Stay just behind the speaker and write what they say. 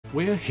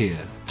We're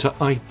here to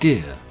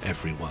idea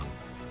everyone,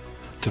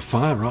 to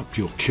fire up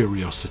your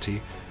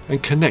curiosity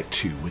and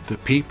connect you with the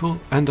people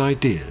and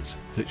ideas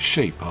that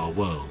shape our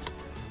world.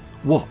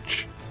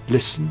 Watch,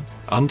 listen,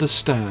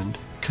 understand,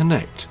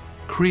 connect,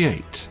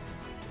 create.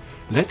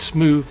 Let's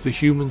move the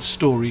human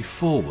story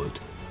forward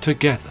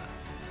together.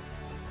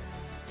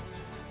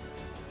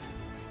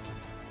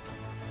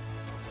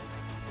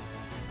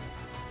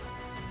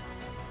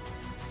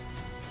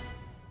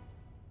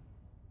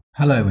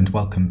 Hello and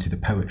welcome to The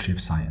Poetry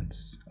of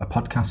Science, a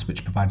podcast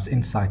which provides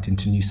insight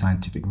into new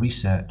scientific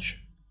research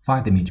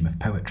via the medium of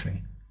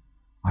poetry.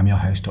 I'm your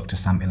host, Dr.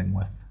 Sam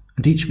Illingworth,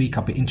 and each week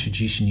I'll be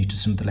introducing you to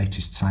some of the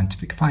latest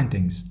scientific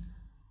findings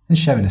and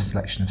sharing a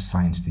selection of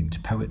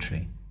science-themed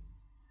poetry.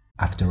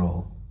 After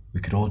all,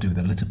 we could all do with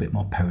a little bit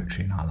more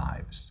poetry in our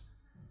lives.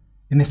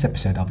 In this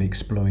episode, I'll be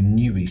exploring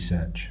new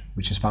research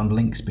which has found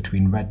links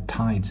between red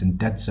tides and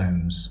dead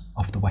zones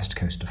off the west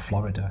coast of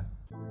Florida.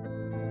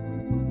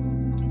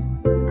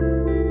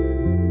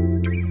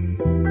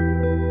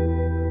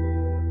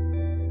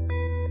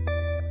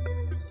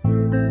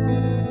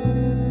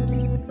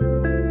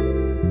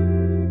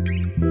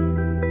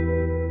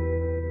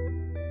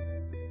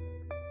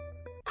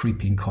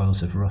 Creeping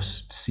coils of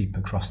rust seep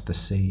across the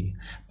sea,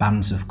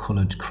 bands of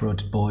coloured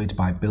crud buoyed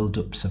by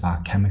build-ups of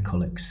our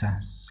chemical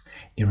excess,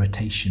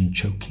 irritation,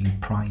 choking,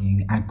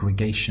 prying,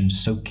 aggregation,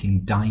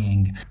 soaking,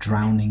 dying,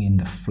 drowning in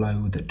the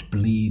flow that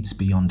bleeds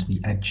beyond the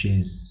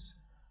edges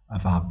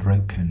of our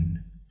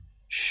broken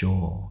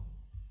shore.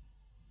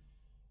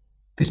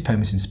 This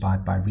poem is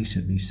inspired by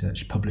recent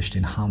research published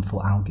in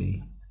Harmful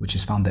Algae, which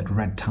has found that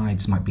red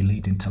tides might be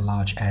leading to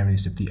large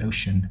areas of the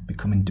ocean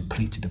becoming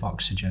depleted of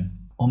oxygen.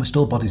 Almost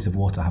all bodies of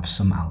water have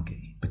some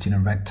algae, but in a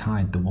red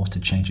tide the water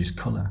changes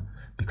colour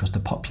because the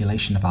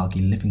population of algae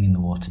living in the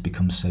water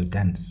becomes so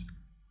dense.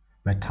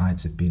 Red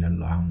tides have been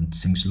around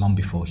since long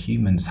before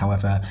humans,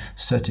 however,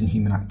 certain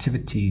human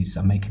activities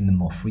are making them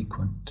more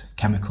frequent.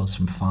 Chemicals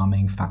from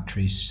farming,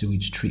 factories,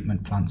 sewage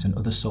treatment plants and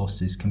other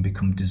sources can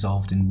become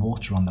dissolved in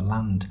water on the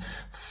land,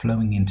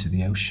 flowing into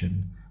the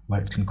ocean,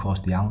 where it can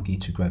cause the algae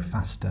to grow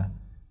faster,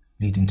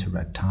 leading to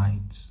red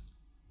tides.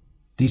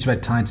 These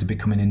red tides are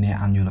becoming a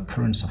near-annual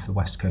occurrence off the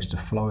west coast of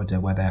Florida,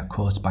 where they are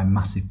caused by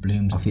massive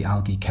blooms of the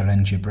algae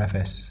Karenia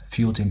brevis,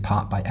 fueled in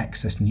part by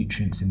excess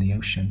nutrients in the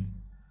ocean.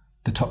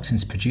 The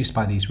toxins produced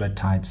by these red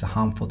tides are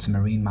harmful to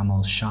marine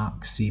mammals,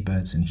 sharks,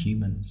 seabirds and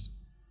humans.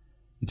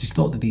 It is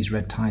thought that these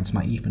red tides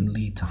might even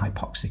lead to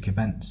hypoxic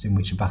events in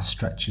which vast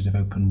stretches of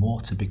open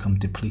water become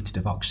depleted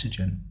of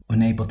oxygen.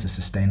 Unable to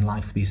sustain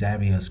life, these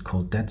areas,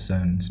 called dead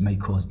zones, may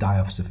cause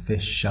die-offs of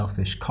fish,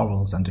 shellfish,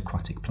 corals and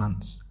aquatic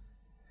plants.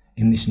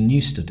 In this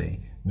new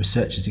study,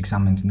 researchers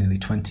examined nearly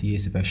 20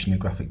 years of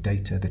oceanographic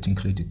data that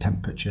included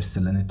temperature,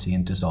 salinity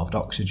and dissolved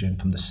oxygen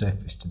from the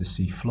surface to the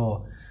sea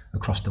floor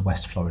across the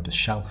West Florida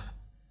shelf.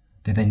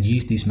 They then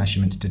used these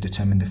measurements to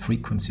determine the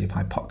frequency of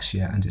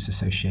hypoxia and its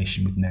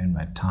association with known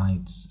red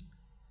tides.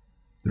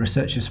 The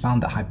researchers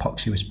found that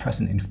hypoxia was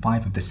present in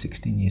 5 of the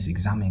 16 years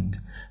examined,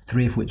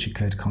 3 of which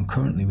occurred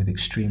concurrently with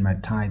extreme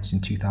red tides in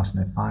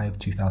 2005,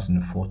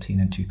 2014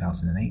 and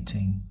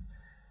 2018.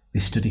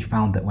 This study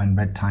found that when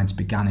red tides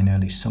began in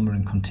early summer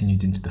and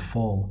continued into the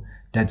fall,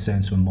 dead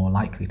zones were more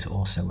likely to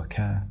also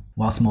occur.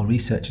 Whilst more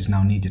research is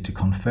now needed to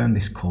confirm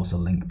this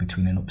causal link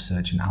between an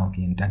upsurge in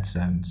algae and dead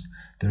zones,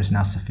 there is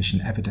now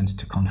sufficient evidence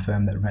to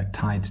confirm that red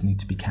tides need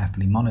to be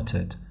carefully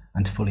monitored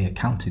and fully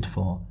accounted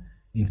for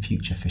in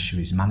future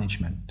fisheries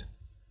management.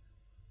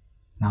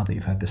 Now that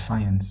you've heard the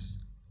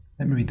science,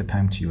 let me read the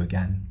poem to you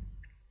again.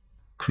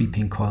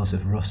 Creeping coils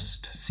of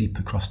rust seep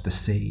across the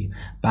sea,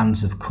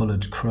 bands of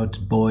coloured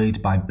crud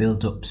buoyed by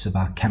build-ups of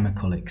our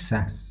chemical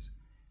excess.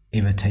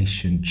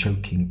 Irritation,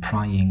 choking,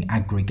 prying,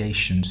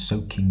 aggregation,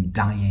 soaking,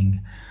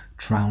 dying,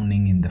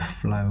 drowning in the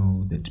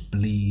flow that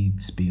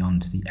bleeds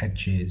beyond the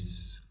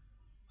edges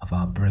of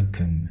our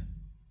broken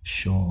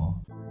shore.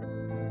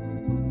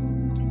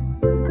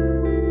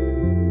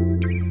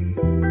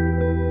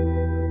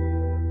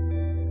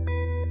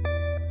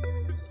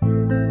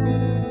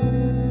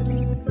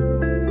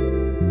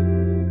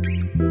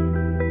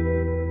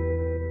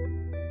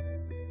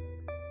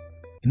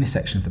 In this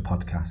section of the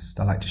podcast,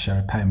 I'd like to share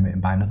a poem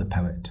written by another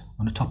poet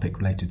on a topic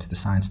related to the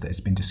science that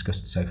has been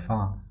discussed so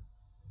far.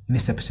 In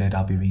this episode,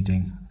 I'll be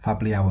reading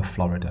Fabliau of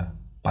Florida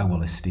by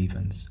Wallace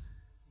Stevens.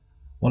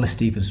 Wallace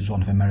Stevens was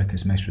one of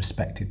America's most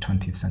respected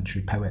 20th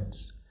century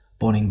poets.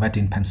 Born in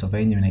Reading,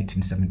 Pennsylvania in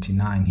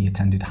 1879, he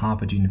attended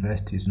Harvard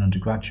University as an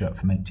undergraduate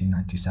from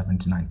 1897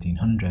 to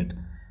 1900,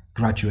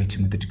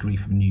 graduating with a degree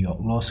from New York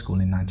Law School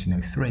in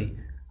 1903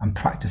 and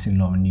practicing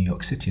law in New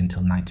York City until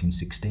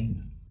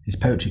 1916. His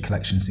poetry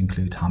collections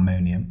include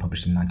Harmonium,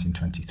 published in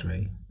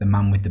 1923, The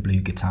Man with the Blue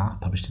Guitar,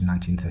 published in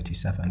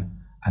 1937,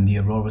 and The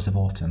Auroras of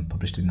Autumn,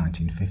 published in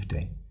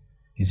 1950.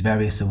 His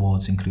various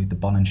awards include the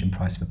Bollingen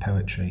Prize for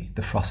Poetry,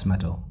 the Frost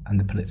Medal, and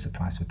the Pulitzer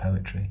Prize for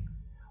Poetry.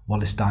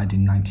 Wallace died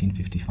in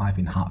 1955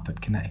 in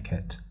Hartford,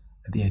 Connecticut,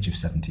 at the age of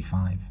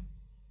 75.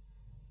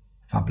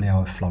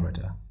 Fabliau of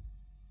Florida,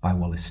 by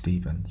Wallace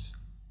Stevens.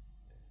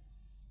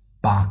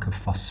 bark of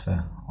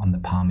phosphor on the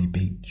palmy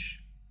beach.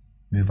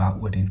 Move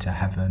outward into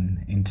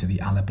heaven, into the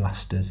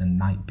alablasters and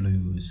night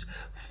blues.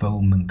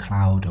 Foam and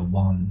cloud are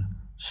one,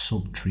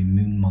 sultry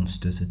moon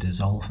monsters are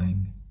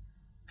dissolving.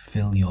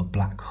 Fill your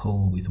black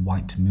hull with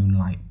white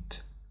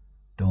moonlight.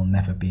 There'll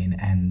never be an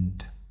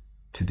end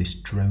to this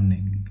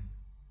droning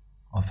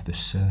of the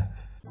surf.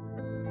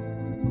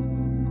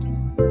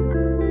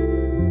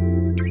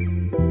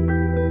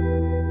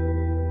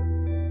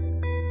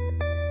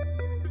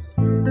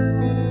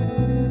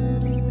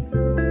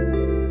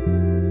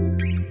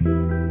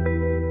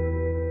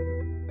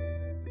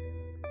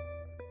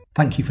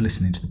 Thank you for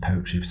listening to the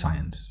Poetry of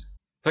Science.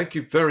 Thank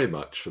you very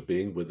much for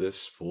being with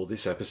us for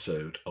this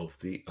episode of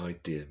the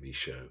ideaXme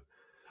Show.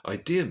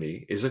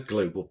 ideaXme is a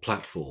global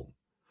platform.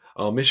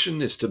 Our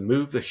mission is to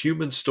move the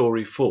human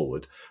story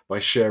forward by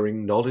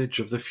sharing knowledge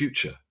of the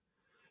future.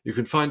 You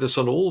can find us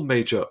on all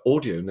major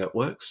audio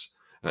networks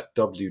at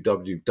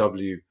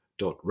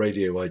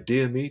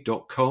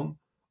www.radioideaXme.com,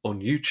 on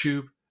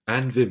YouTube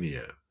and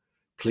Vimeo.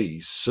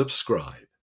 Please subscribe.